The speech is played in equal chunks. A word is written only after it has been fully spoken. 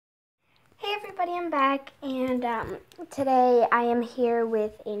everybody, I'm back, and today I am here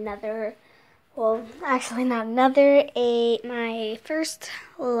with another, well, actually not another, my first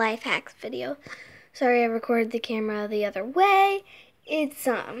life hacks video. Sorry I recorded the camera the other way. It's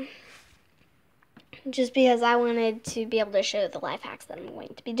just because I wanted to be able to show the life hacks that I'm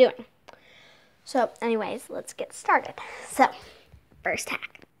going to be doing. So anyways, let's get started. So, first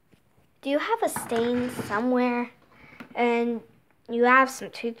hack. Do you have a stain somewhere and you have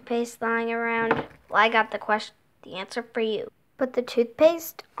some toothpaste lying around? Well, I got the answer for you. Put the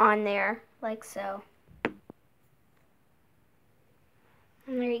toothpaste on there, like so.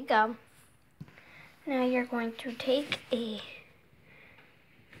 And there you go. Now you're going to take a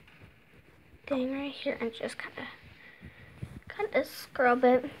thing right here and just kind of scrub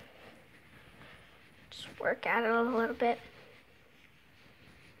it. Just work at it a little bit.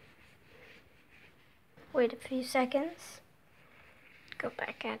 Wait a few seconds. Go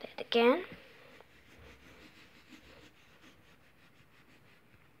back at it again.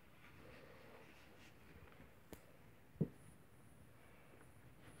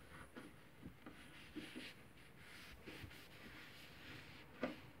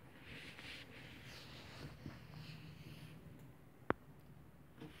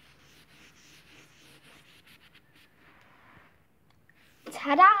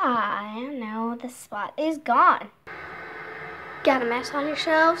 Ta-da! And now the spot is gone. Got a mess on your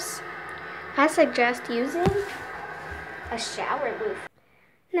shelves? I suggest using a shower loofah.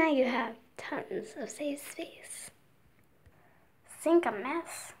 Now you have tons of safe space. Sink a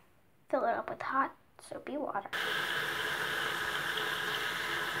mess. Fill it up with hot, soapy water.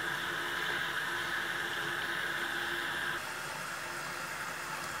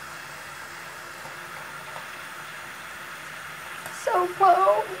 So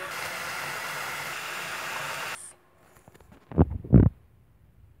low.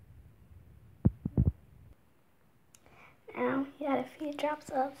 Now you add a few drops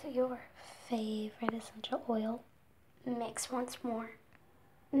of your favorite essential oil. Mix once more.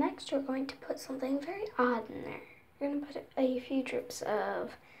 Next, you're going to put something very odd in there. You're going to put a few drips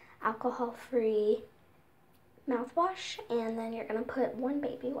of alcohol-free mouthwash, and then you're going to put one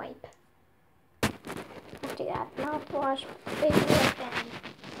baby wipe. After you add mouthwash, baby wipe in.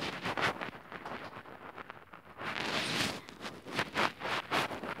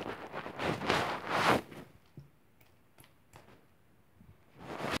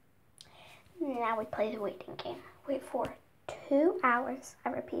 Now we play the waiting game. Wait for 2 hours. I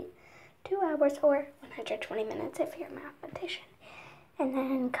repeat, 2 hours or 120 minutes if you're a mathematician. And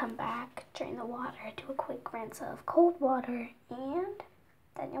then come back, drain the water, do a quick rinse of cold water, and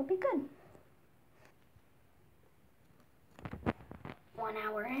then you'll be good. 1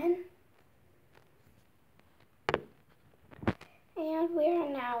 hour in. And we are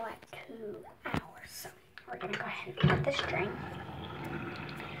now at 2 hours. So we're going to go ahead and let this drain.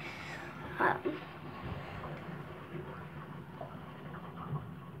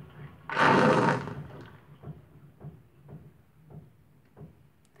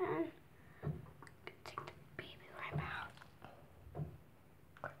 Then take the baby wipe out.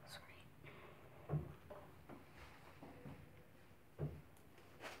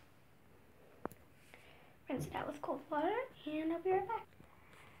 Rinse it out with cold water, and I'll be right back.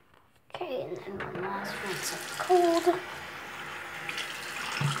 Okay, and then one last rinse of cold.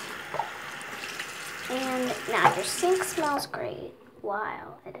 And now your sink smells great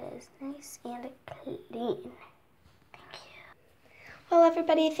while it is nice and clean. Thank you. Well,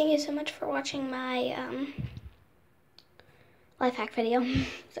 everybody, thank you so much for watching my life hack video.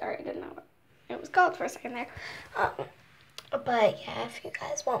 Sorry, I didn't know what it was called for a second there. But yeah, if you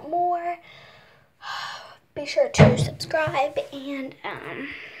guys want more, be sure to subscribe, and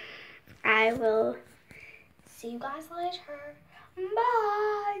I will see you guys later. Bye.